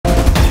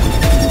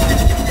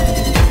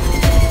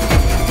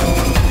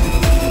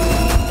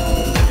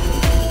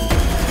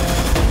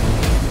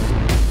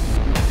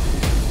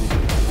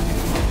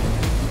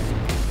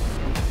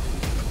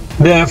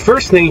The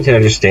first thing to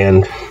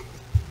understand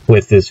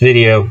with this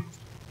video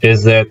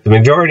is that the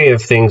majority of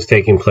things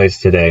taking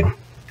place today,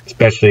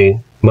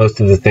 especially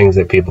most of the things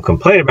that people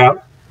complain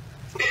about,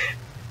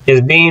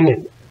 is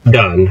being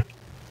done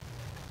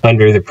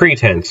under the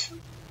pretense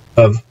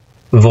of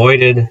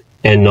voided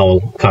and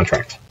null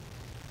contracts.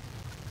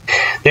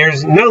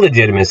 There's no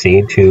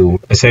legitimacy to,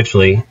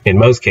 essentially, in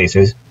most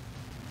cases,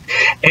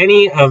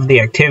 any of the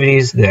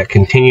activities that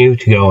continue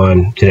to go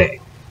on today.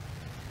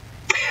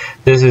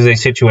 This is a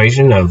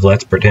situation of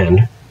let's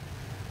pretend.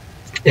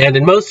 And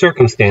in most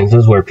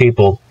circumstances where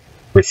people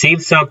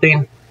receive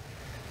something,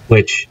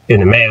 which in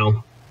the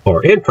mail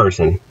or in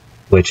person,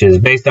 which is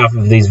based off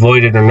of these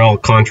voided or null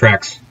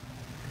contracts,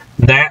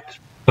 that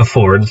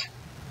affords,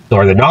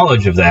 or the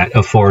knowledge of that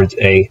affords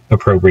a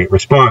appropriate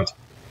response.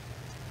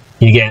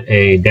 You get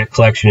a debt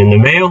collection in the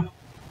mail,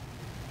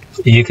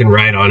 you can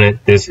write on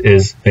it, this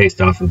is based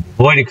off of a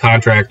voided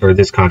contract, or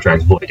this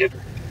contract's voided, or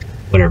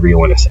whatever you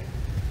want to say.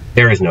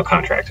 There is no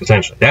contract,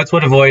 essentially. That's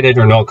what a voided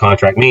or null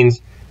contract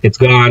means. It's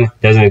gone,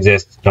 doesn't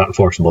exist, not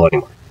enforceable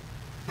anymore.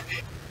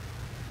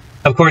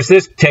 Of course,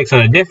 this takes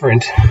on a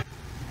different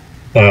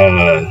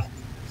set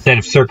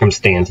of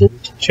circumstances,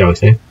 shall we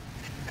say,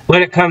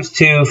 when it comes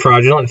to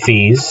fraudulent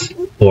fees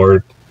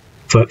or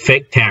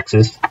fake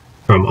taxes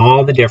from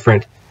all the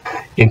different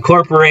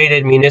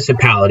incorporated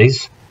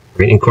municipalities,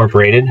 right?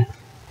 Incorporated,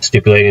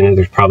 stipulating that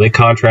there's probably a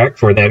contract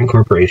for that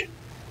incorporation,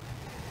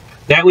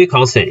 that we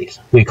call cities.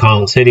 We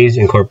call cities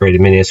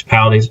incorporated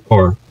municipalities,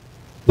 or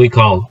we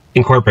call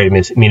incorporated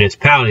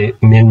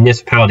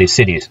municipalities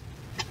cities.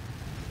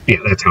 Yeah,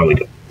 that's how we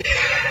do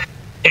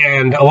it.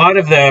 And a lot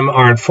of them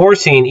are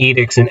enforcing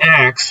edicts and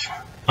acts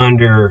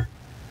under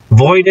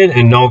voided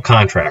and null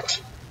contracts.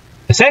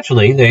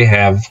 Essentially, they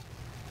have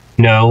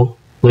no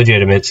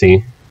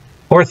legitimacy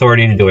or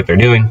authority to do what they're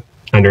doing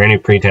under any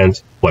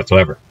pretense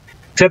whatsoever,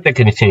 except they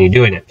continue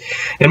doing it.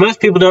 And most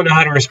people don't know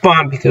how to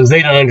respond because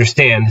they don't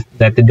understand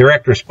that the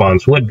direct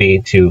response would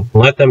be to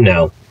let them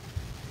know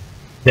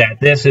that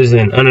this is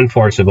an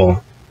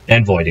unenforceable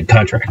and voided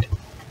contract.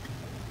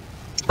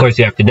 Of course,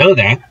 you have to know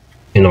that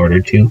in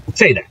order to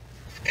say that.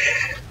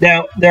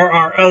 Now, there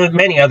are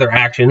many other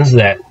actions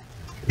that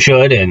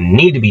should and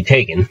need to be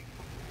taken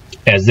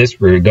as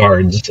this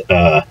regards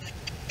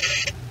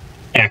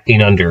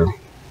acting under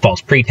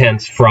false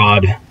pretense,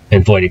 fraud,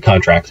 and voided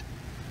contracts,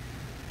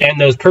 and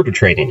those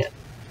perpetrating it.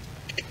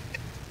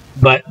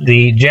 But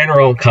the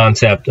general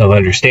concept of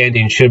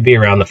understanding should be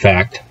around the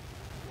fact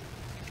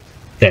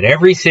that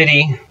every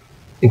city,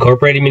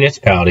 incorporated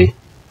municipality,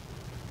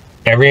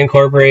 every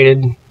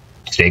incorporated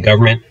state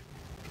government,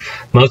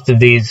 most of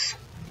these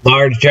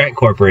large giant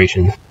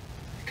corporations,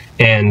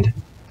 and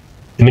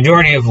the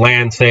majority of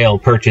land sale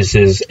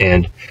purchases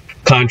and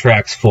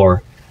contracts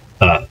for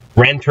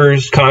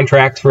renters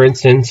contracts, for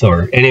instance,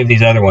 or any of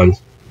these other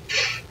ones,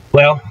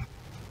 well,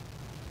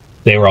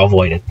 they were all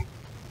voided.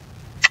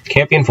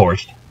 Can't be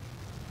enforced.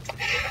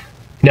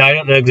 Now, I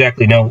don't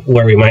exactly know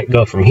where we might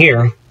go from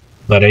here,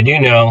 but I do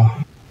know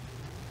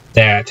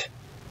that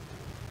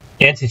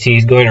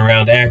entities going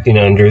around acting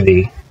under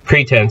the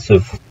pretense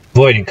of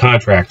voided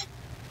contracts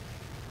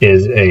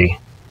is a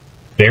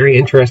very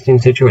interesting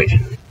situation.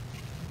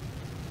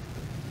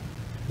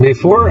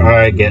 Before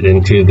I get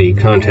into the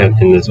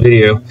content in this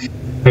video,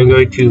 I'm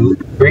going to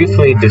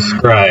briefly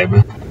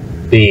describe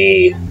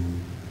the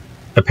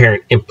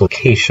apparent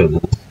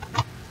implications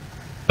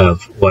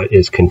of what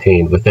is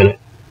contained within it.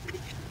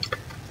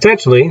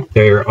 Essentially,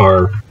 there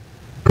are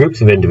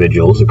groups of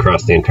individuals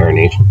across the entire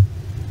nation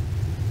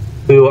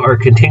who are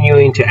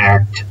continuing to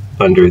act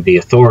under the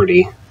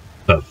authority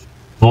of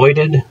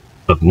voided,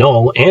 of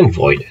null and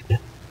voided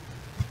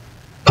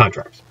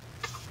contracts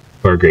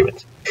or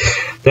agreements.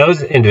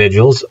 Those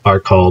individuals are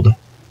called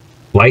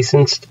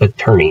licensed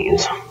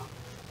attorneys.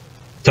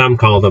 Some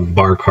call them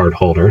bar card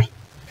holders,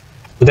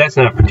 but that's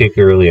not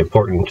particularly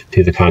important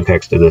to the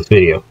context of this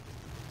video.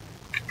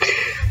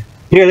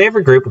 Nearly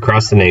every group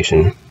across the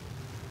nation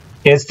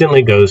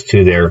instantly goes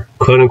to their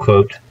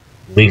quote-unquote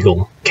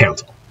legal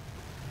counsel.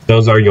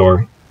 Those are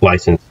your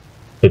licensed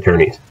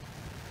attorneys.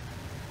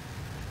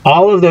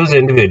 All of those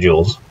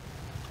individuals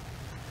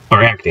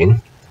are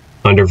acting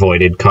under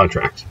voided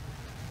contracts.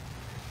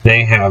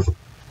 They have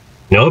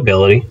no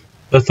ability,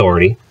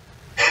 authority,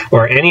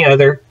 or any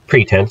other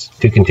pretense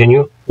to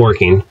continue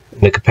working in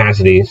the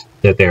capacities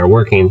that they are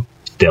working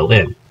still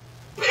in.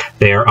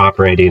 They are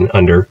operating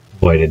under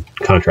voided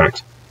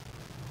contracts.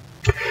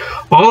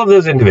 All of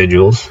those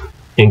individuals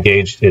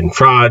engaged in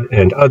fraud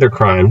and other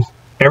crimes,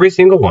 every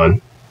single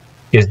one,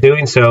 is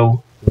doing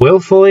so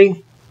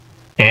willfully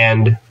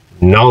and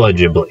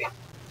knowledgeably.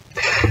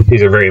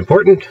 These are very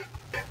important.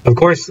 Of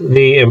course,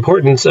 the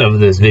importance of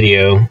this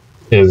video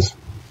is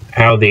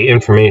how the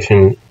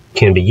information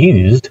can be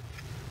used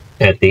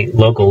at the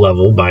local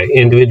level by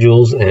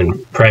individuals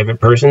and private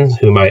persons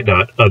who might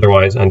not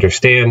otherwise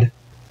understand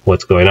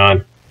what's going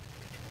on.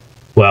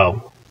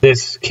 Well,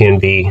 this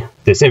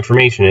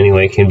information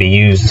anyway can be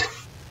used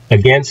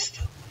against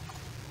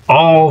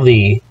all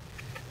the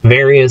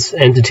various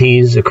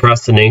entities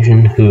across the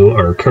nation who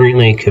are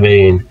currently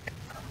committing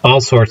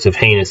all sorts of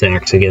heinous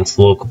acts against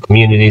local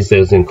communities.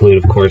 Those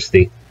include, of course,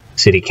 the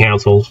city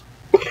councils.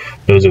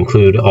 Those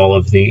include all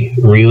of the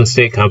real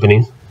estate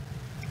companies.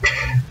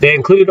 They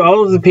include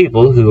all of the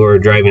people who are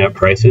driving up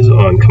prices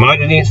on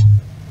commodities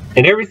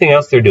and everything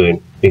else they're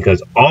doing,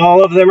 because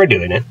all of them are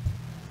doing it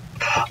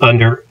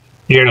under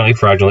generally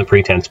fraudulent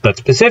pretense, but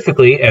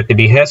specifically at the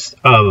behest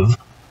of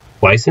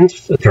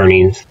licensed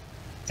attorneys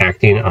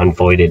acting on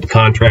voided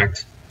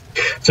contracts.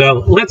 So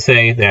let's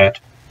say that,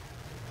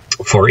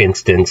 for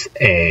instance,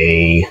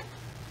 to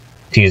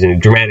use a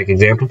dramatic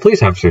example, a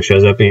police officer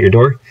shows up at your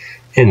door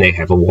and they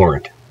have a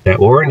warrant. That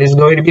warrant is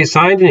going to be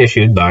signed and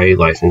issued by a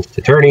licensed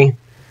attorney,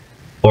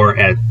 or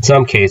at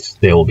some case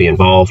they will be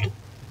involved.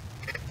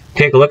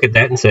 Take a look at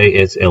that and say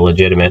it's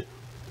illegitimate.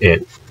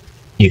 You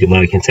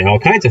can say all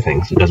kinds of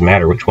things. It doesn't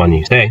matter which one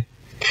you say.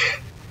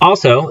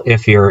 Also,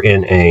 if you're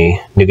in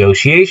a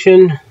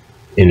negotiation,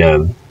 in a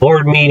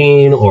board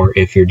meeting, or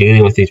if you're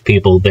dealing with these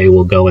people, they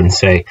will go and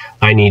say,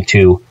 I need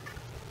to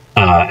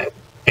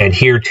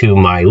adhere to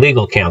my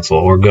legal counsel,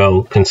 or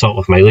go consult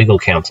with my legal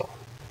counsel.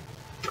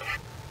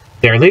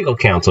 Their legal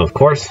counsel, of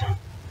course,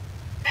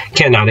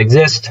 cannot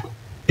exist,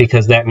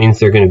 because that means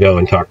they're going to go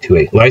and talk to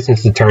a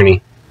licensed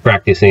attorney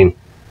practicing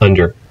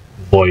under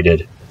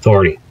voided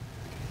authority.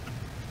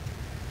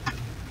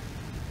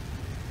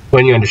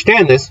 When you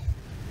understand this,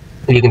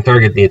 you can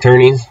target the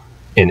attorneys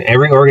in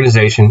every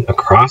organization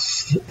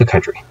across the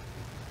country,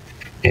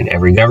 in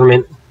every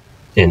government,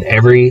 in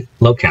every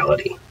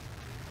locality.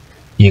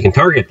 You can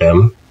target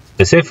them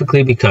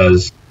specifically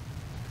because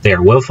they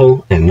are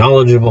willful and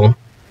knowledgeable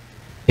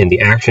in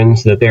the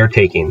actions that they are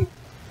taking.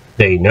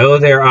 They know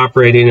they're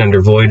operating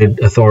under voided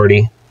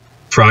authority,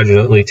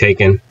 fraudulently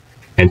taken,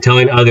 and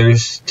telling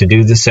others to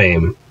do the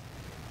same.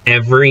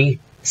 Every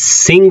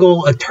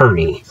single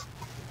attorney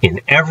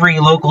in every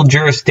local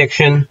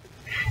jurisdiction,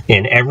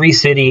 in every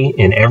city,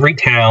 in every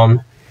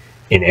town,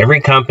 in every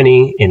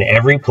company, in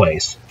every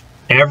place,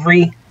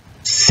 every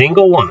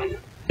single one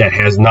that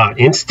has not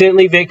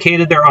instantly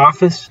vacated their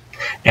office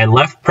and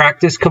left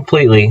practice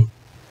completely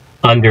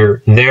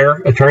under their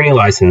attorney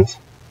license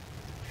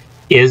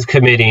is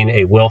committing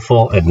a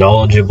willful and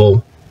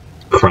knowledgeable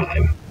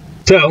crime.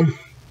 So,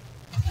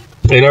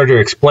 in order to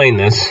explain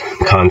this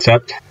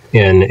concept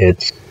in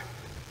its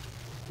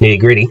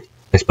nitty-gritty,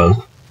 I suppose,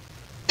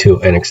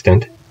 to an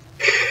extent,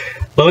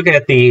 we'll look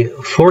at the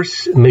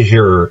force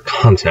majeure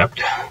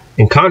concept.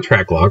 In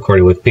contract law,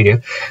 according to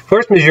Wikipedia,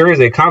 force majeure is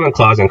a common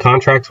clause in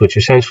contracts which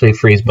essentially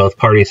frees both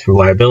parties from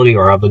liability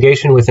or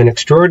obligation with an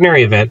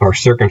extraordinary event or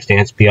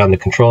circumstance beyond the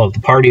control of the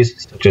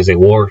parties, such as a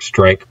war,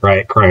 strike,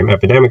 riot, crime,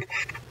 epidemic,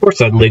 or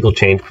sudden legal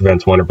change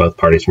prevents one or both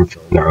parties from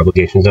fulfilling their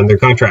obligations under their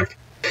contract.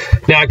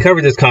 Now, I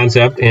covered this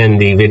concept in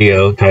the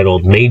video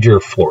titled Major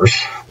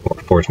Force, or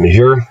Force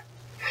Majeure.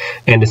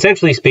 And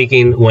essentially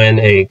speaking, when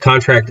a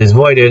contract is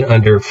voided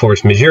under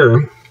force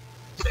majeure,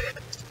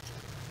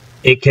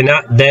 it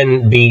cannot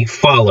then be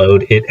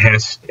followed.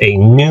 A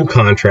new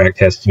contract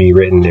has to be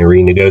written and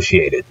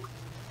renegotiated.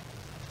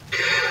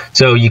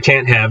 So you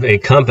can't have a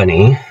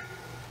company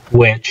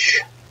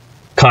which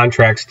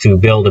contracts to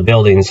build a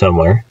building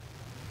somewhere,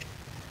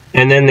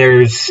 and then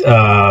there's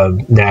a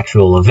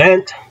natural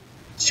event,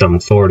 some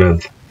sort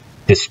of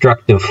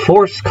destructive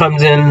force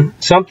comes in,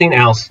 something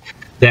else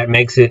that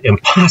makes it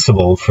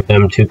impossible for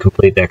them to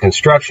complete that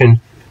construction.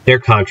 Their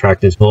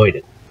contract is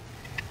voided.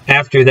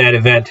 After that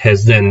event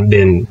has then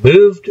been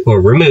moved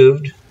or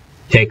removed,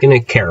 taken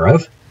care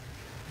of,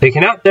 they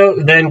cannot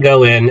then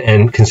go in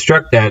and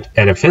construct that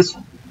edifice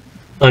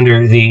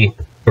under the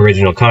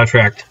original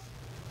contract.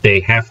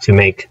 They have to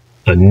make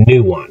a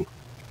new one.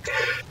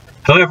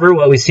 However,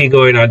 what we see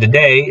going on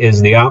today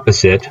is the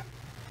opposite.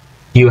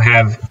 You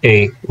have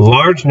a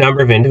large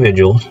number of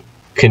individuals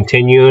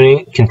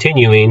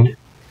continuing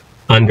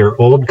under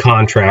old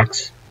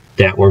contracts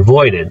that were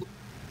voided.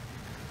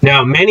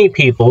 Now, many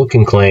people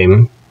can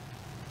claim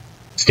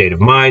state of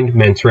mind,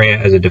 mens rea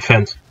as a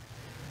defense,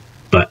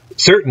 but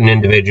certain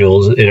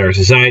individuals in our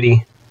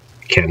society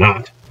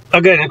cannot.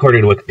 Again,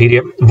 according to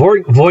Wikipedia,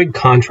 void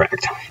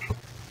contract.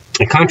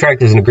 A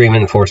contract is an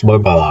agreement enforceable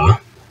by law.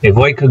 A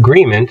void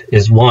agreement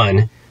is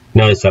one,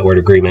 notice that word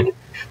agreement,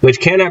 which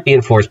cannot be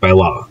enforced by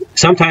law.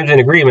 Sometimes an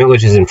agreement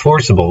which is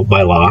enforceable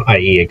by law,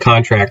 i.e. a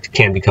contract,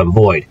 can become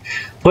void.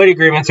 Void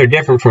agreements are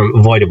different from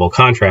voidable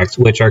contracts,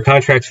 which are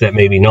contracts that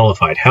may be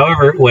nullified.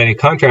 However, when a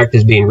contract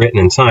is being written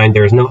and signed,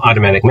 there is no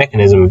automatic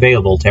mechanism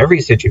available to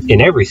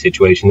in every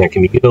situation that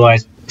can be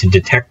utilized to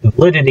detect the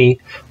validity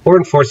or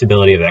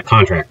enforceability of that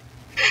contract.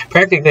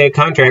 Practically, a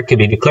contract can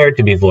be declared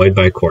to be void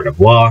by a court of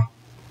law.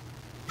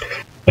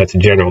 That's a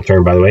general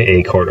term, by the way,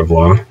 a court of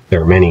law.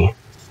 There are many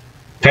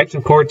types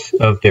of courts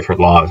of different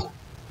laws,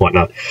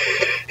 whatnot.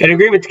 An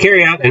agreement to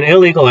carry out an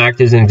illegal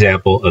act is an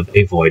example of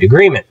a void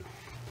agreement.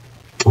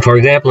 For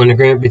example, an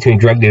agreement between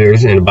drug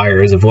dealers and a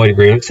buyer is a void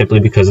agreement simply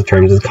because the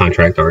terms of the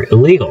contract are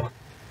illegal.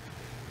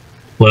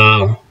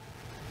 Well,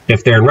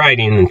 if they're in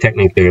writing, then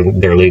technically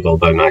they're legal,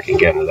 but I'm not going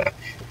to get into that.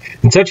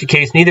 In such a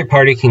case, neither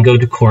party can go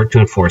to court to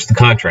enforce the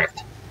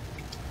contract.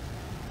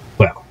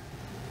 Well,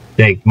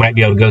 they might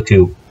be able to go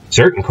to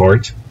certain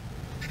courts,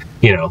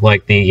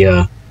 like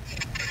the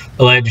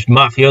alleged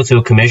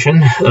mafioso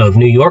commission of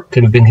New York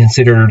could have been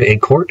considered a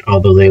court,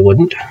 although they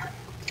wouldn't.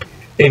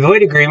 A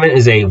void agreement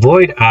is a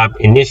void ab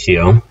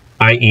initio,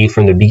 i.e.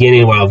 from the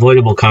beginning, while a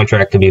voidable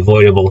contract can be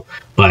voidable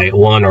by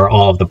one or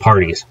all of the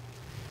parties.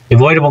 A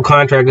voidable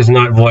contract is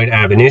not void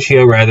ab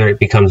initio, rather it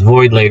becomes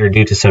void later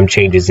due to some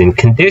changes in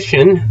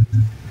condition,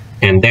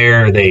 and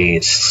there they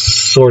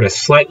sort of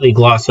slightly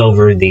gloss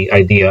over the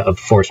idea of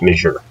force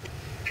majeure.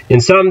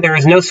 In sum, there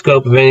is no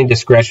scope of any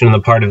discretion on the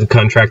part of the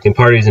contracting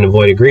parties in a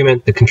void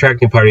agreement. The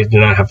contracting parties do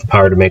not have the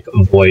power to make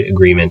a void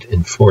agreement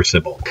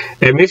enforceable.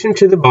 Admission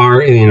to the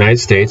bar in the United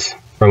States,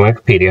 from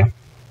Wikipedia.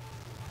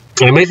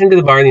 Admission to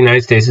the bar in the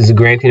United States is a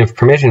granting of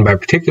permission by a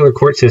particular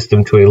court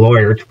system to a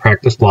lawyer to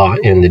practice law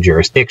in the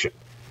jurisdiction.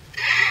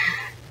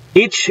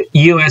 Each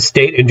U.S.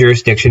 state and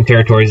jurisdiction,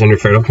 territories under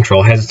federal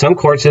control, has its own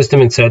court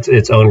system and sets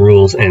its own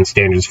rules and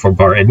standards for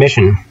bar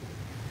admission.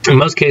 In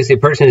most cases, a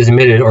person is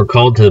admitted or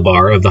called to the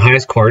bar of the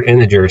highest court in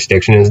the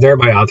jurisdiction and is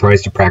thereby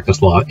authorized to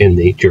practice law in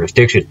the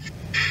jurisdiction.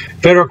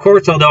 Federal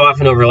courts, although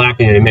often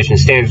overlapping in admission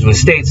standards with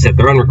states, set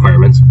their own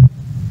requirements.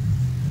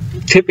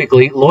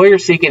 Typically,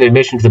 lawyers seeking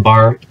admission to the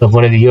bar of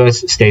one of the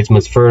U.S. states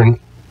must earn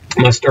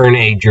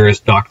a Juris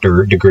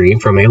Doctor degree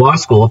from a law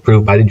school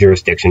approved by the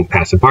jurisdiction,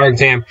 pass a bar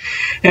exam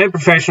and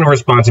professional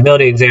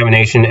responsibility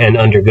examination, and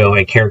undergo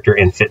a character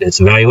and fitness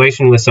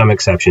evaluation with some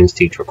exceptions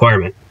to each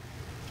requirement.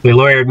 A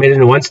lawyer admitted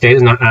in one state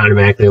is not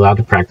automatically allowed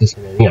to practice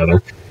in any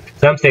other.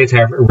 Some states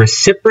have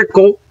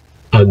reciprocal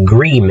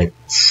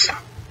agreements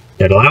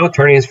that allow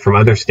attorneys from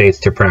other states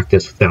to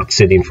practice without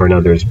sitting for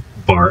another's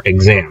bar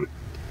exam.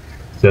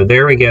 So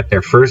there we get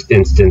their first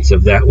instance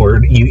of that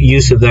word,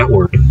 use of that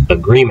word,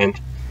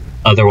 agreement,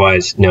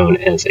 otherwise known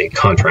as a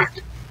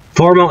contract.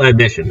 Formal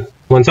admission.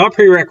 Once all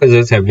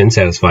prerequisites have been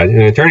satisfied,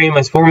 an attorney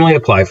must formally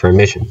apply for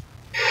admission.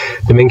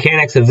 The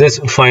mechanics of this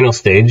final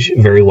stage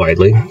vary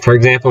widely. For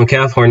example, in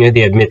California,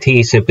 the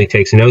admittee simply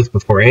takes an oath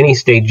before any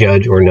state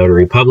judge or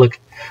notary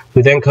public,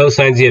 who then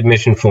co-signs the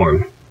admission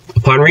form.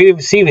 Upon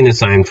receiving the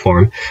signed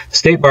form, the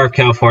State Bar of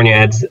California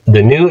adds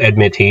the new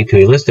admittee to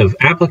a list of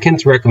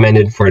applicants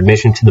recommended for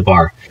admission to the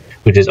bar,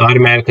 which is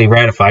automatically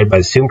ratified by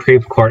the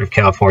Supreme Court of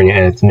California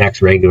at its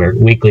next regular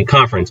weekly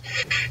conference.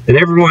 Then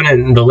everyone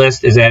on the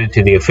list is added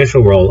to the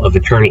official roll of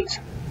attorneys.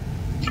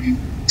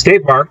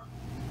 State Bar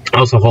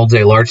also holds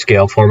a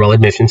large-scale formal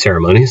admission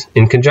ceremonies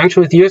in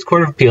conjunction with the U.S.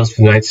 Court of Appeals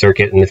for the Ninth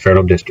Circuit and the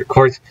federal district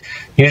courts,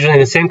 usually in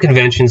the same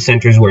convention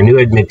centers where new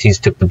admittees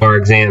took the bar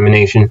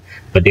examination,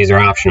 but these are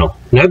optional.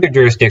 In other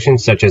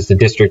jurisdictions, such as the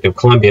District of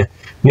Columbia,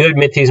 new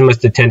admittees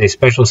must attend a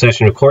special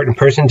session of court in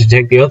person to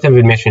take the oath of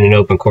admission in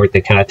open court. They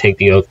cannot take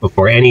the oath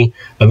before any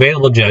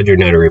available judge or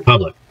notary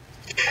public.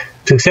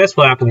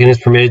 Successful applicant is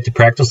permitted to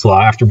practice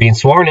law after being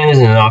sworn in as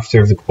an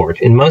officer of the court.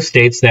 In most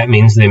states, that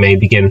means they may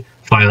begin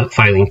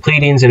filing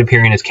pleadings and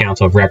appearing as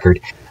counsel of record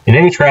in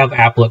any trial of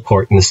appellate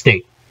court in the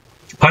state.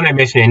 Upon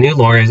admission, a new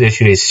lawyer is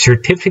issued a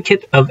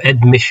certificate of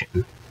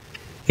admission,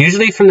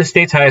 usually from the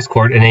state's highest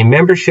court, and a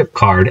membership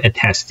card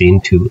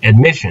attesting to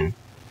admission.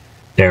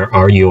 There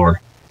are your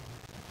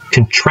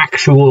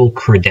contractual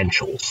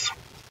credentials.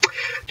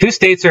 Two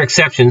states are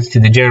exceptions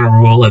to the general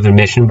rule of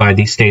admission by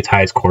the state's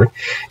highest court.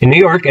 In New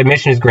York,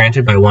 admission is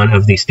granted by one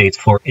of the state's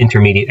 4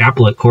 intermediate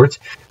appellate courts,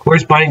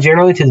 corresponding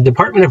generally to the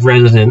department of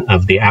residence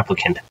of the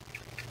applicant.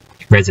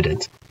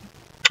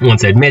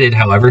 Once admitted,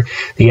 however,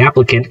 the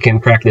applicant can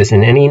practice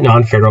in any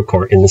non-federal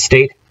court in the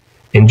state.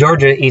 In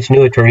Georgia, each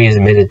new attorney is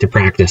admitted to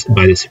practice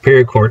by the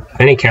Superior Court of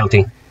any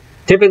county,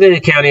 typically the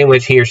county in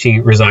which he or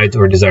she resides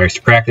or desires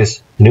to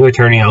practice. The new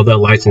attorney, although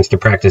licensed to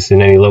practice in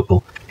any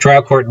local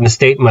trial court in the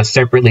state, must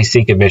separately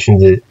seek admission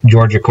to the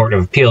Georgia Court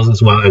of Appeals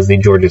as well as the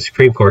Georgia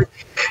Supreme Court.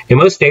 In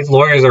most states,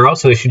 lawyers are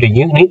also issued a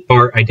unique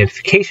bar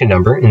identification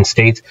number. In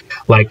states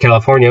like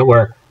California,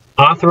 where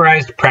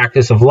authorized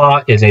practice of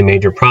law is a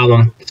major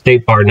problem, the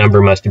state bar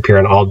number must appear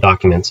on all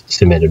documents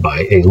submitted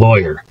by a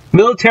lawyer.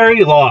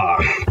 Military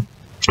law.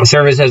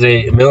 Service as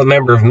a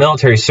member of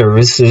Military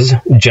Services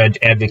Judge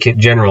Advocate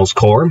General's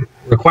Corps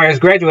requires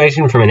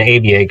graduation from an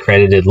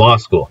ABA-accredited law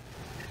school,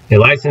 a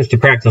license to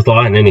practice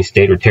law in any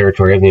state or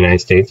territory of the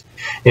United States,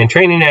 and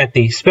training at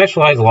the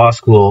specialized law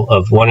school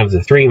of one of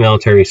the 3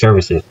 military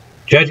services: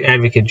 Judge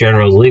Advocate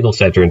General's Legal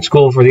Center and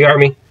School for the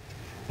Army,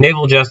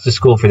 Naval Justice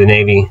School for the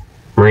Navy,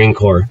 Marine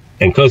Corps,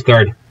 and Coast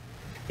Guard,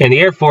 and the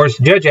Air Force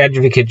Judge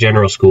Advocate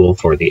General School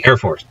for the Air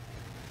Force.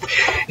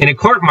 In a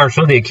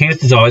court-martial, the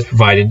accused is always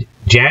provided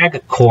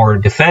JAG Corps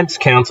defense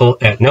counsel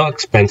at no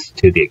expense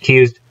to the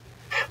accused,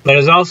 but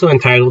is also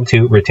entitled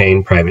to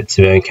retain private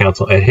civilian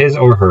counsel at his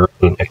or her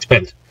own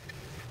expense.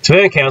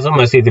 Civilian counsel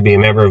must either be a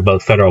member of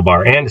both federal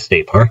bar and a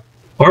state bar,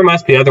 or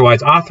must be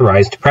otherwise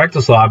authorized to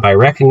practice law by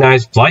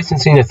recognized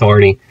licensing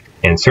authority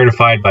and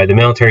certified by the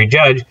military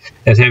judge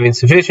as having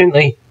sufficient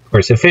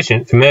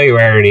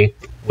familiarity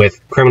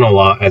with criminal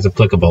law as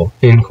applicable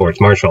in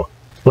courts-martial.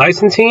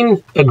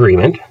 Licensing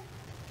agreement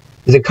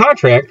is a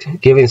contract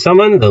giving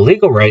someone the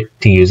legal right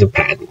to use a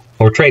patent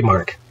or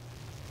trademark.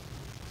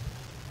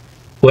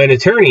 When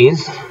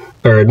attorneys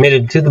are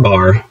admitted to the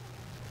bar,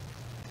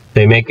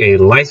 they make a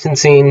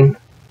licensing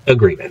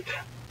agreement,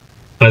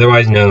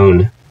 otherwise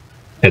known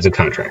as a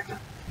contract.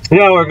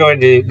 Now we're going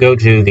to go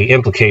to the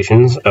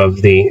implications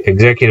of the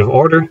Executive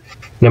Order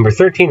number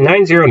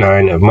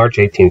 13909 of March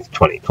 18th,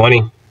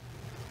 2020,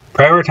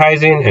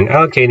 prioritizing and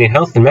allocating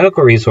health and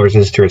medical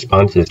resources to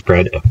respond to the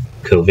spread of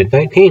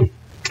COVID-19.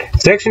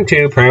 Section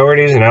 2,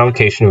 Priorities and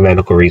Allocation of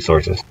Medical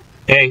Resources.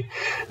 A.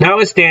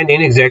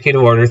 Notwithstanding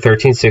Executive Order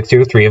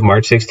 13603 of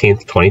March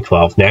 16th,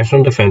 2012,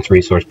 National Defense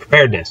Resource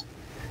Preparedness.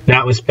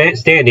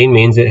 Notwithstanding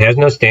means it has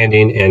no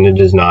standing and it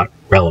is not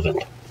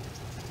relevant.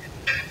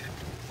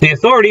 The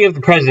authority of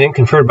the President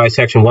conferred by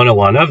Section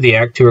 101 of the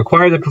Act to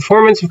require the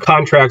performance of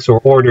contracts or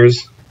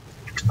orders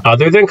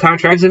other than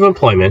contracts of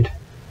employment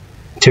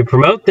to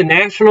promote the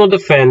national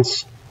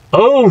defense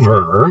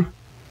over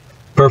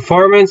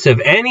performance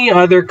of any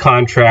other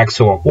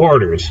contracts or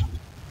orders,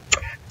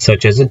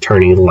 such as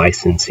attorney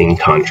licensing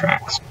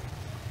contracts.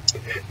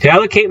 To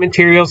allocate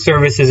materials,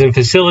 services, and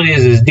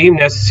facilities as deemed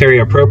necessary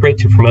or appropriate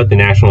to promote the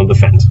national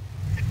defense.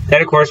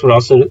 That, of course, would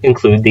also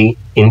include the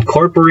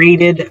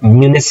incorporated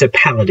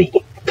municipality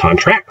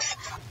contracts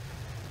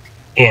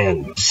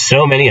and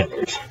so many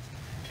others.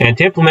 And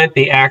to implement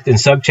the Act in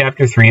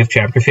Subchapter 3 of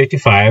Chapter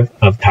 55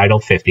 of Title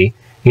 50,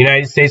 the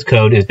United States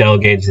Code is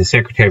delegated to the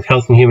Secretary of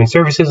Health and Human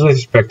Services with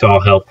respect to all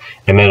health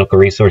and medical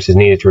resources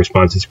needed to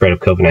respond to the spread of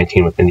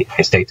COVID-19 within the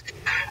United States.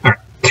 All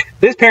right.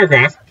 This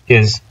paragraph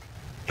is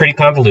pretty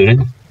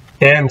convoluted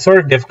and sort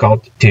of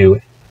difficult to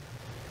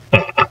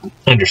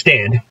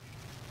understand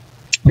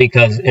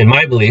because, in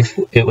my belief,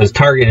 it was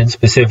targeted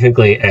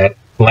specifically at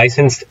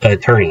licensed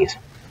attorneys.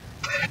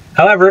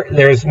 However,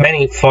 there's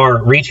many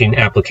far-reaching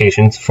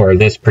applications for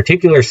this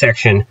particular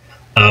section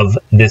of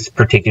this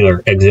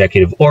particular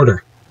executive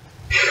order.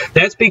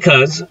 That's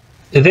because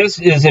this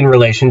is in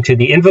relation to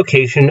the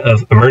invocation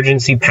of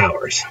emergency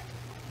powers,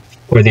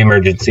 or the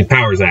Emergency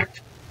Powers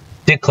Act,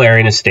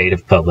 declaring a state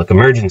of public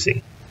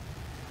emergency.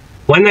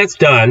 When that's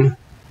done,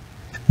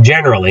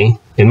 generally,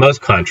 in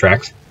most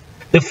contracts,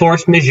 the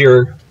force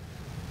majeure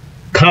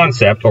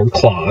concept or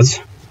clause,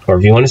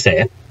 however you want to say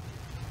it,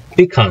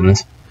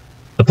 becomes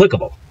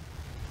applicable.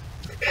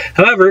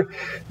 However,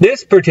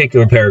 this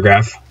particular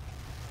paragraph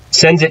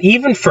sends it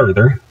even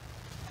further,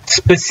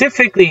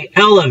 specifically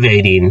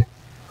elevating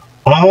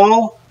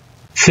all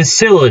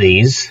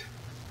facilities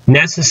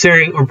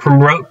necessary or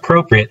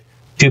appropriate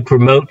to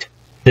promote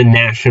the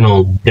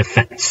national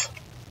defense.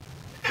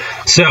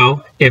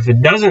 So, if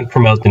it doesn't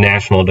promote the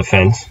national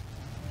defense,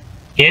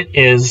 it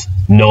is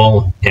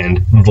null and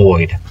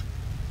void,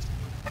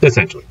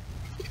 essentially.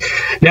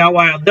 Now,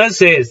 while it does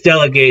say it's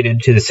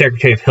delegated to the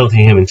Secretary of Health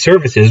and Human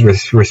Services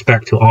with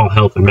respect to all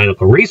health and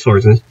medical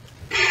resources,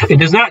 it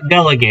does not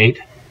delegate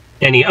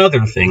any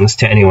other things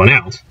to anyone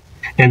else,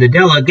 and the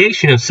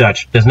delegation of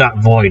such does not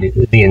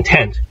void the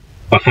intent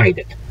behind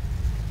it.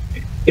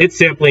 It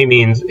simply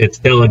means it's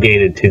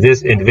delegated to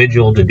this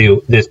individual to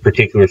do this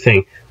particular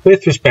thing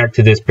with respect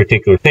to this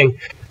particular thing,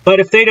 but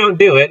if they don't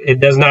do it, it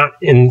does not,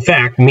 in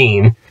fact,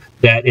 mean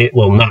that it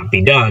will not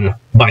be done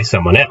by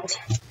someone else,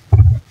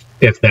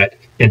 if that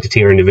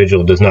entity or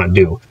individual does not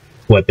do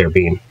what they're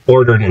being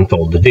ordered and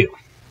told to do.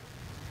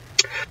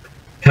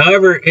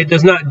 However, it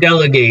does not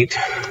delegate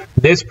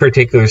this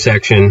particular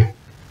section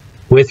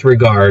with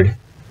regard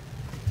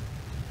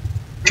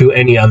to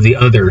any of the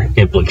other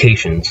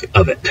implications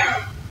of it,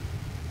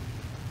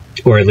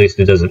 or at least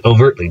it doesn't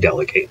overtly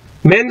delegate.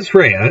 Mens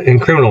rea in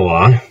criminal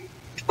law,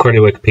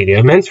 according to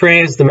Wikipedia, mens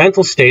rea is the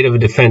mental state of a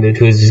defendant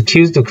who is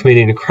accused of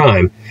committing a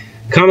crime.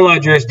 Common law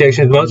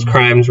jurisdictions, most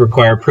crimes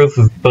require proof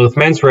of both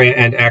mens rea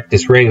and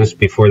actus reus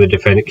before the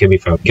defendant can be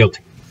found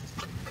guilty.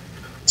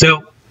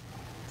 So,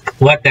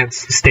 what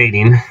that's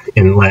stating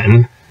in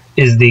Latin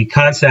is the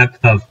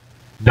concept of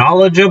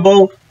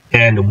knowledgeable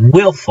and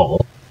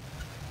willful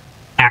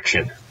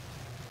action.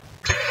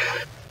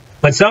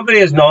 When somebody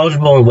is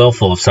knowledgeable and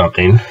willful of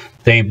something,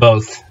 they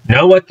both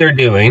know what they're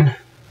doing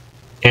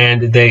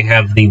and they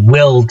have the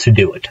will to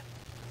do it.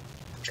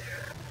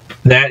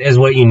 That is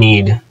what you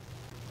need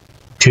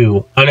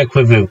to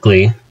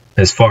unequivocally,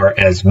 as far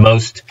as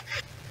most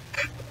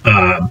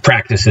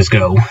practices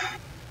go,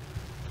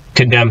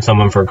 condemn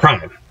someone for a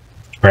crime,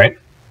 right?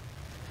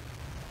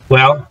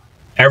 Well,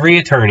 every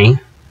attorney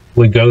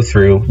would go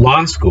through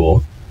law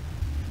school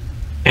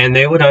and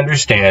they would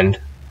understand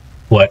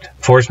what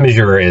force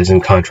majeure is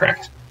in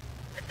contracts.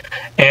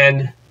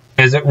 And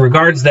as it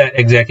regards that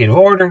executive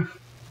order,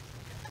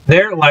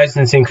 their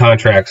licensing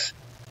contracts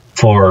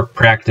for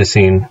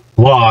practicing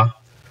law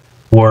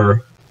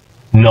were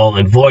null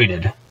and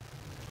voided.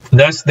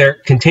 Thus, their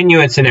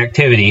continuance in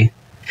activity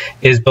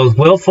is both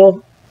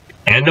willful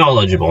and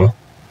knowledgeable,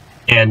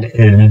 and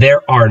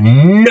there are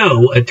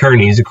no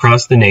attorneys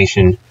across the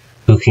nation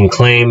who can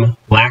claim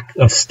lack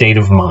of state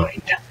of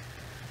mind.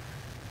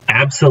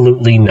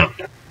 Absolutely none,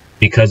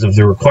 because of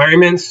the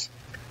requirements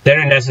that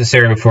are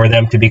necessary for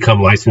them to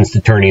become licensed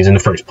attorneys in the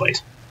first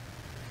place.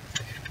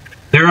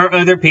 There are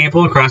other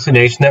people across the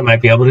nation that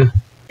might be able to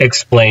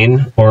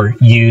explain or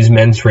use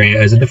mens rea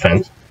as a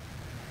defense.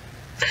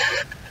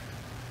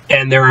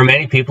 And there are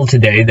many people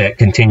today that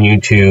continue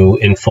to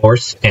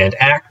enforce and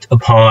act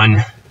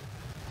upon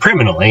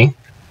criminally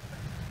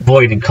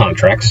voided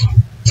contracts,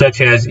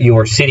 such as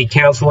your city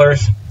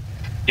councilors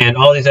and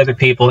all these other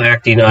people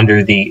acting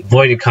under the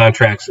voided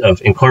contracts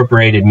of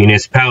incorporated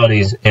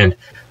municipalities and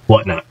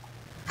whatnot.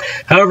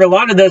 However, a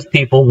lot of those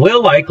people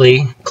will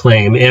likely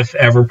claim, if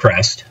ever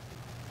pressed,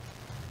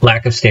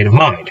 lack of state of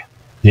mind.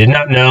 They did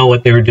not know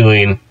what they were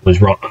doing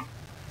was wrong.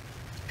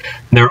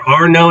 There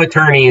are no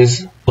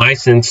attorneys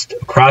licensed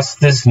across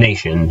this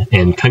nation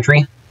and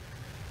country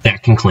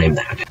that can claim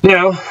that.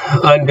 Now,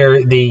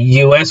 under the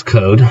U.S.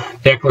 Code,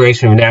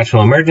 Declaration of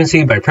National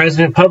Emergency by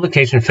President,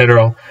 publication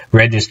Federal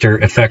Register,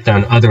 effect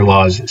on other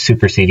laws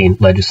superseding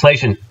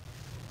legislation.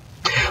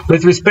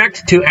 With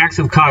respect to acts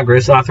of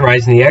Congress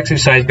authorizing the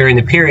exercise during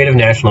the period of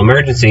national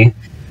emergency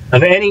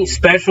of any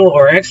special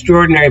or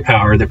extraordinary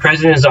power, the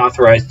President is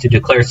authorized to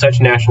declare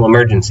such national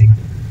emergency.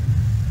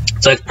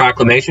 Such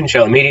proclamation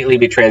shall immediately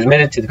be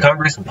transmitted to the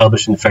Congress and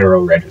published in the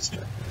Federal Register.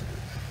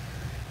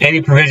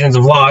 Any provisions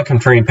of law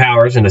conferring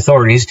powers and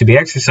authorities to be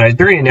exercised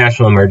during a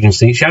national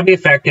emergency shall be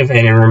effective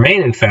and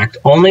remain in effect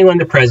only when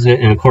the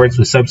President, in accordance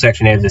with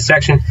subsection A of this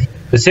section,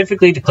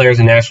 specifically declares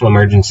a national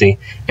emergency,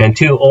 and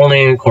 2,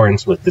 only in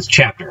accordance with this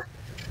chapter.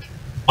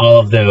 All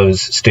of those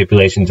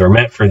stipulations are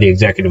met for the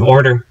executive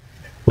order,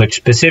 which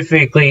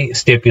specifically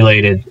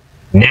stipulated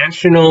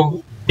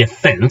national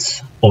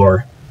defense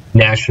or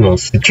national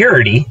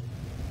security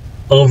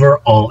over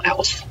all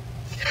else.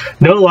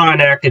 No law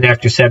enacted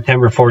after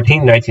September 14,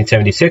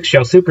 1976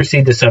 shall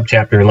supersede the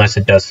subchapter unless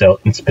it does so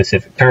in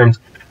specific terms,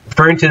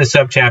 referring to the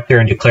subchapter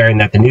and declaring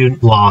that the new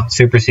law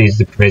supersedes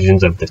the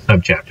provisions of the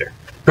subchapter.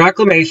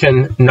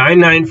 Proclamation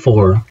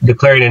 994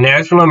 declaring a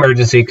national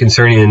emergency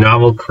concerning the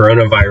novel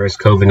coronavirus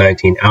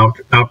COVID-19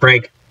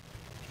 outbreak,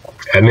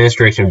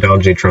 administration of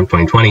Donald J. Trump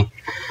 2020.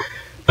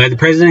 By the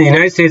President of the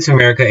United States of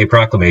America, a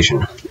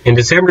proclamation. In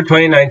December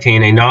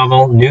 2019, a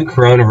novel new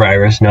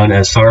coronavirus known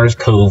as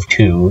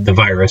SARS-CoV-2, the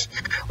virus,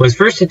 was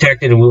first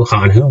detected in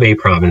Wuhan, Hubei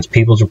Province,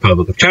 People's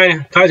Republic of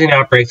China, causing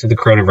outbreaks of the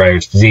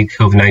coronavirus disease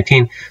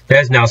COVID-19 that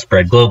has now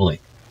spread globally.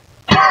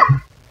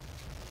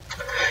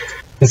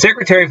 The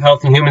Secretary of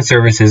Health and Human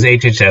Services,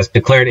 HHS,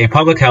 declared a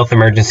public health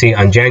emergency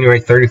on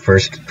January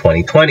 31st,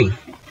 2020.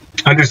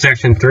 Under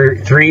Section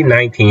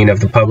 319 of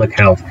the Public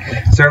Health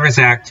Service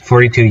Act,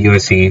 42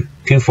 U.S.C.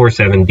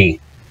 247D.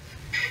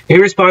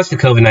 In response to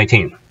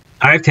COVID-19,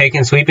 I have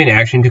taken sweeping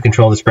action to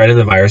control the spread of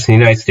the virus in the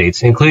United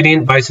States,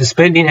 including by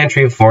suspending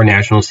entry of foreign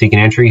nationals seeking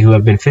entry who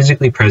have been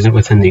physically present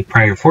within the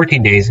prior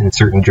 14 days in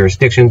certain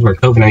jurisdictions where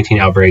COVID-19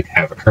 outbreaks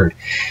have occurred,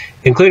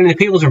 including the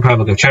People's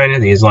Republic of China,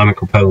 the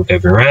Islamic Republic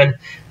of Iran,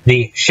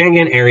 the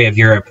Schengen area of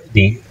Europe.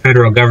 The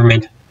federal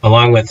government,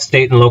 along with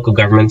state and local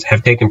governments,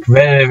 have taken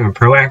preventative and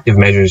proactive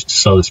measures to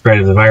slow the spread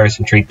of the virus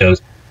and treat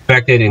those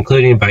affected,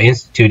 including by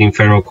instituting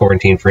federal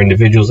quarantine for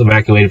individuals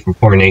evacuated from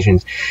foreign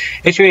nations,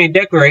 issuing a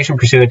declaration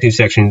pursuant to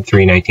Section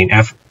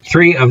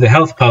 319F3 of the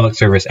Health Public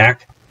Service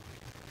Act,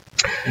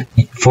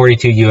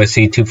 42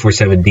 U.S.C.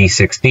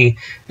 247D6D,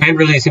 and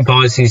releasing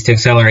policies to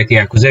accelerate the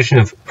acquisition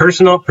of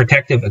personal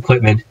protective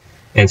equipment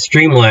and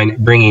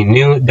streamline bringing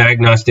new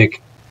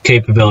diagnostic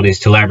capabilities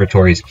to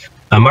laboratories.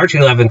 On March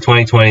 11,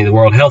 2020, the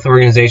World Health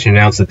Organization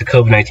announced that the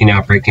COVID-19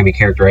 outbreak can be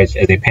characterized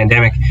as a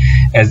pandemic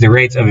as the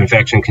rates of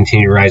infection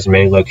continue to rise in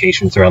many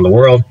locations around the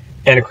world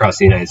and across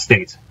the United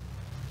States.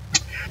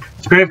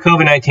 The spread of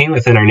COVID-19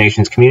 within our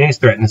nation's communities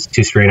threatens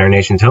to strain our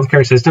nation's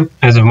healthcare system.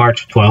 As of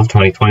March 12,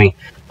 2020,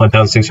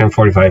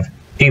 1,645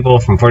 people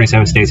from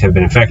 47 states have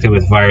been infected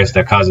with the virus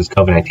that causes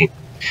COVID-19.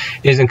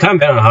 It is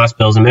incumbent on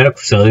hospitals and medical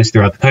facilities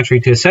throughout the country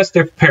to assess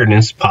their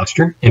preparedness,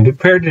 posture, and be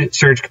prepared to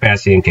surge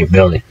capacity and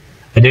capability.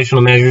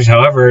 Additional measures,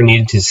 however, are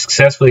needed to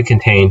successfully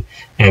contain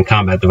and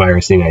combat the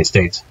virus in the United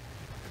States.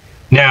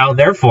 Now,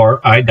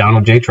 therefore, I,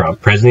 Donald J. Trump,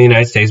 President of the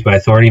United States, by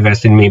authority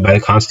vested in me by the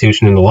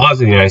Constitution and the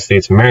laws of the United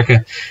States of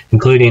America,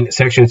 including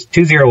Sections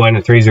 201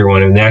 and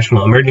 301 of the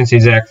National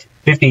Emergencies Act,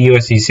 50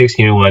 U.S.C.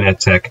 1601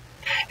 et seq.,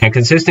 and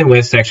consistent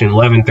with Section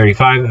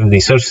 1135 of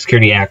the Social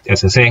Security Act,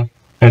 SSA,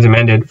 as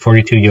amended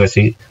 42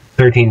 U.S.C.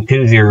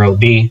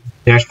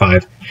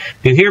 1320B-5,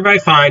 do hereby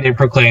find and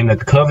proclaim that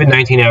the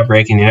COVID-19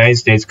 outbreak in the United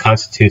States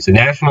constitutes a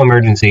national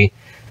emergency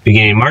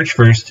beginning March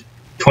 1st,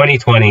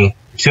 2020.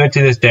 Pursuant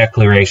to this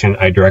declaration,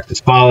 I direct as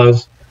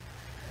follows,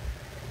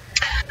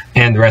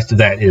 and the rest of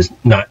that is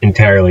not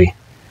entirely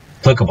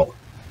applicable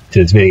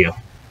to this video.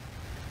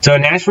 So a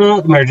national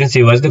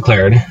emergency was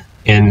declared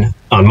on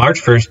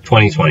March 1st,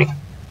 2020.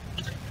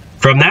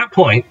 From that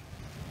point,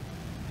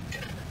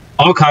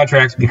 all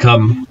contracts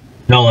become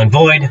null and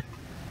void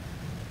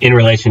in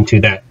relation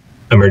to that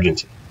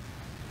emergency.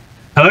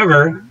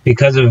 However,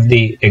 because of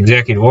the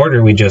executive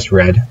order we just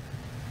read,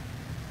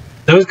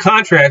 those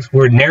contracts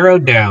were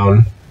narrowed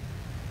down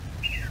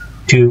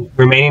to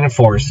remaining in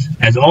force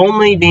as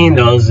only being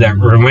those that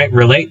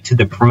relate to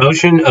the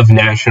promotion of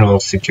national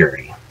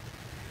security.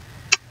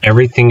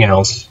 Everything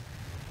else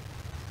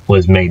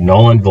was made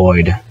null and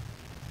void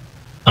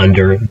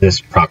under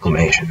this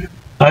proclamation.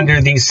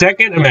 Under the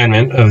Second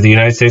Amendment of the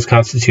United States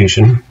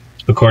Constitution,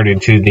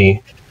 according to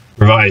the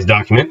revised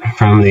document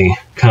from the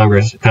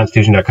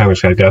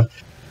Constitution.congress.gov.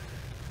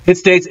 It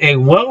states, a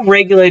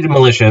well-regulated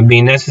militia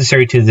being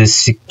necessary to the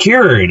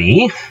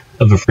security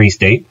of a free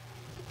state,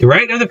 the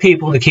right of the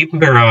people to keep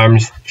and bear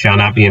arms shall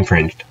not be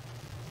infringed.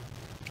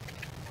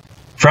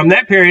 From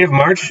that period of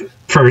March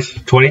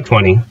 1st,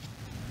 2020,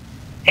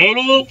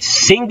 any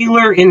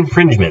singular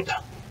infringement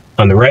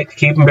on the right to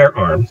keep and bear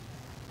arms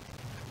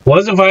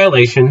was a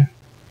violation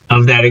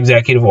of that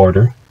executive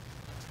order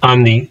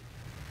on the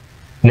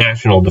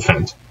national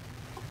defense.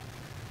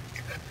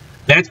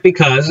 That's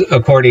because,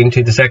 according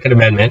to the Second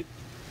Amendment,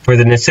 for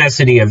the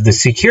necessity of the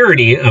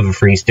security of a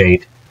free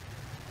state,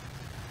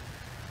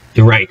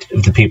 the right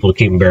of the people to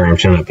keep and bear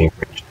arms shall not be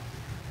infringed.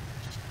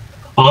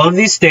 All of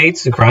these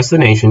states across the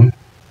nation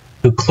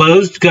who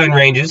closed gun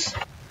ranges,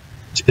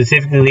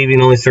 specifically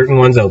leaving only certain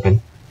ones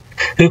open,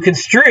 who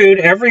construed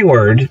every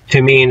word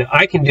to mean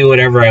I can do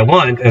whatever I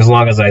want as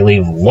long as I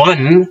leave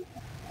one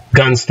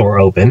gun store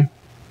open,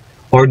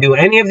 or do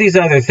any of these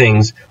other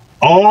things,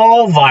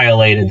 all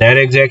violated that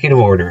executive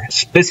order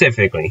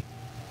specifically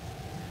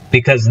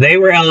because they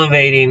were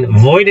elevating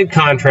voided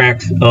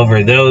contracts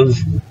over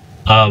those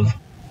of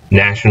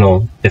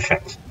national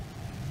defense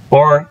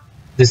or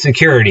the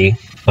security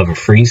of a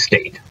free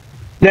state.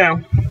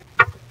 Now,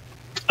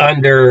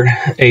 under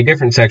a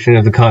different section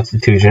of the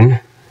Constitution,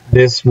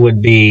 this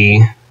would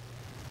be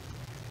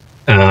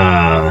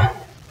the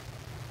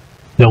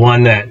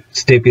one that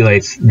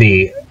stipulates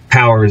the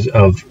powers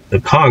of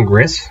the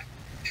Congress,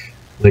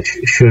 which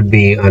should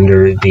be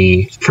under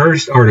the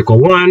first Article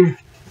 1,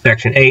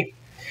 Section 8.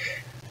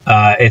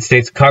 It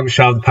states, Congress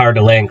shall have the power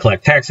to lay and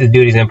collect taxes,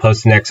 duties,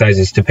 imposts, and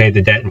excises to pay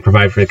the debt and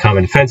provide for the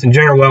common defense and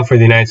general welfare of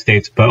the United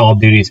States, but all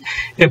duties,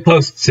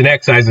 imposts, and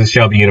excises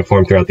shall be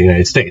uniform throughout the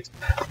United States.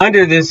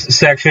 Under this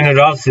section, it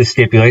also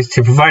stipulates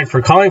to provide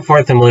for calling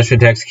forth the militia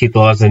to execute the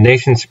laws of the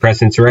nation,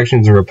 suppress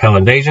insurrections, and repel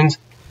invasions,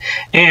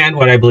 and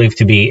what I believe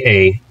to be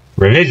a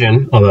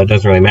revision, although it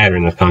doesn't really matter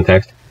in this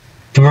context,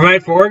 to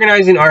provide for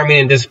organizing,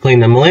 arming, and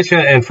disciplining the militia,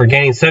 and for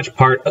governing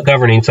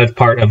such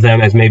part of them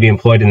as may be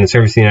employed in the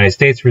service of the United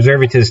States,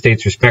 reserving to the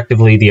states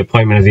respectively the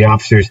appointment of the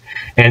officers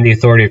and the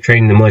authority of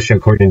training the militia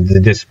according to the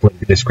discipline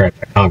prescribed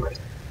by Congress.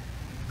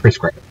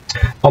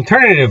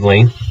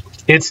 Alternatively,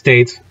 it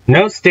states,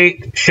 no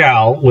state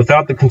shall,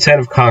 without the consent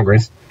of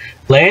Congress,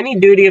 lay any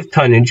duty of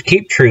tonnage,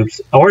 keep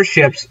troops or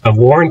ships of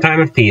war in time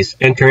of peace,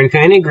 enter into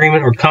any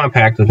agreement or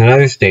compact with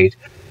another state,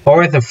 or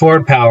with a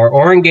foreign power,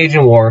 or engage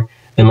in war,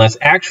 unless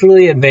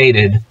actually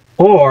invaded,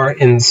 or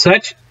in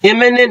such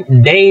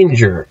imminent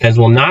danger as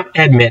will not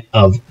admit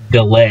of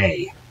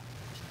delay.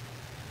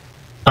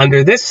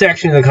 Under this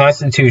section of the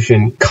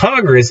Constitution,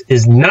 Congress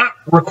is not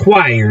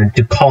required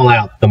to call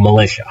out the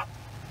militia.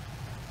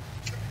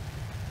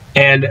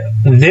 And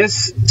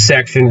this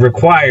section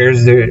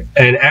requires the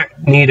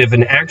need of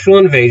an actual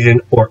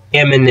invasion or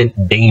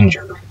imminent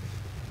danger,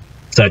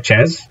 such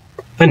as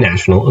a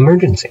national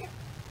emergency.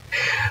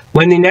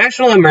 When the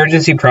National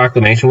Emergency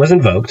Proclamation was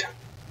invoked,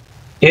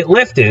 it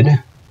lifted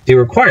the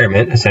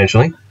requirement,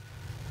 essentially,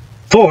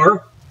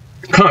 for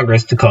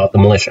Congress to call it the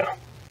militia.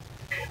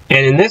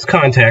 And in this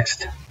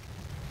context,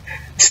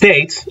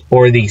 states,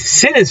 or the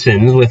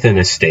citizens within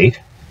a state,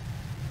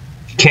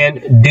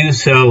 can do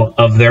so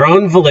of their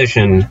own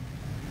volition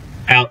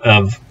out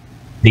of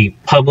the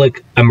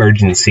Public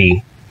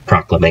Emergency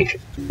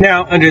Proclamation.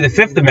 Now, under the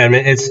Fifth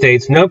Amendment, it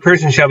states, no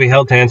person shall be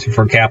held to answer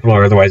for capital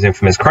or otherwise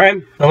infamous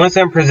crime unless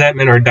on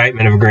presentment or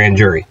indictment of a grand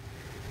jury,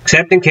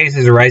 except in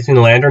cases arising in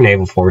the land or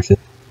naval forces,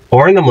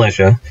 or in the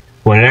militia,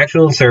 when in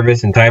actual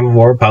service in time of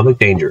war or public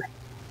danger.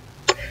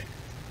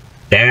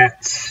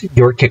 That's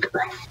your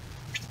kicker.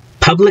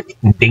 Public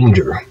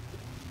danger.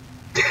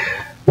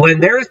 When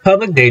there is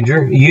public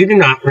danger, you do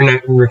not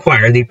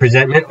require the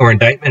presentment or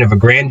indictment of a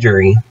grand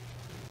jury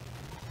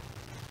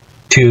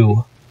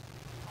to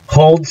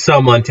hold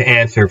someone to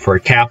answer for a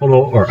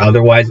capital or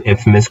otherwise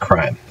infamous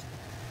crime.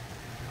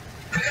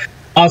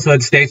 Also,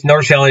 it states,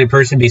 nor shall any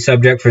person be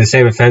subject for the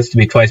same offense to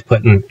be twice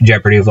put in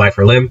jeopardy of life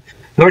or limb,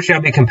 nor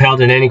shall be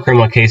compelled in any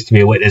criminal case to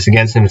be a witness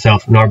against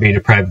himself, nor be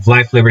deprived of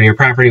life, liberty, or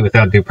property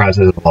without due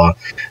process of law,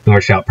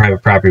 nor shall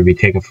private property be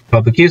taken for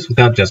public use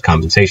without just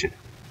compensation.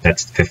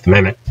 That's the Fifth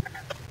Amendment.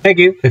 Thank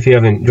you. If you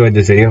haven't enjoyed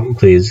this video,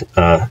 please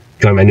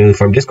join my newly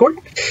formed Discord.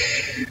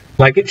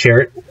 Like it, share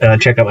it,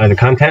 check out my other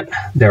content.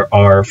 There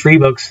are free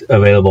books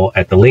available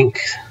at the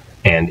link,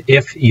 and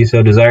if you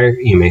so desire,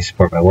 you may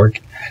support my work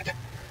at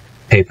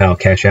PayPal,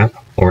 Cash App,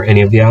 or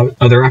any of the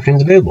other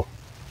options available.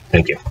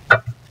 Thank you.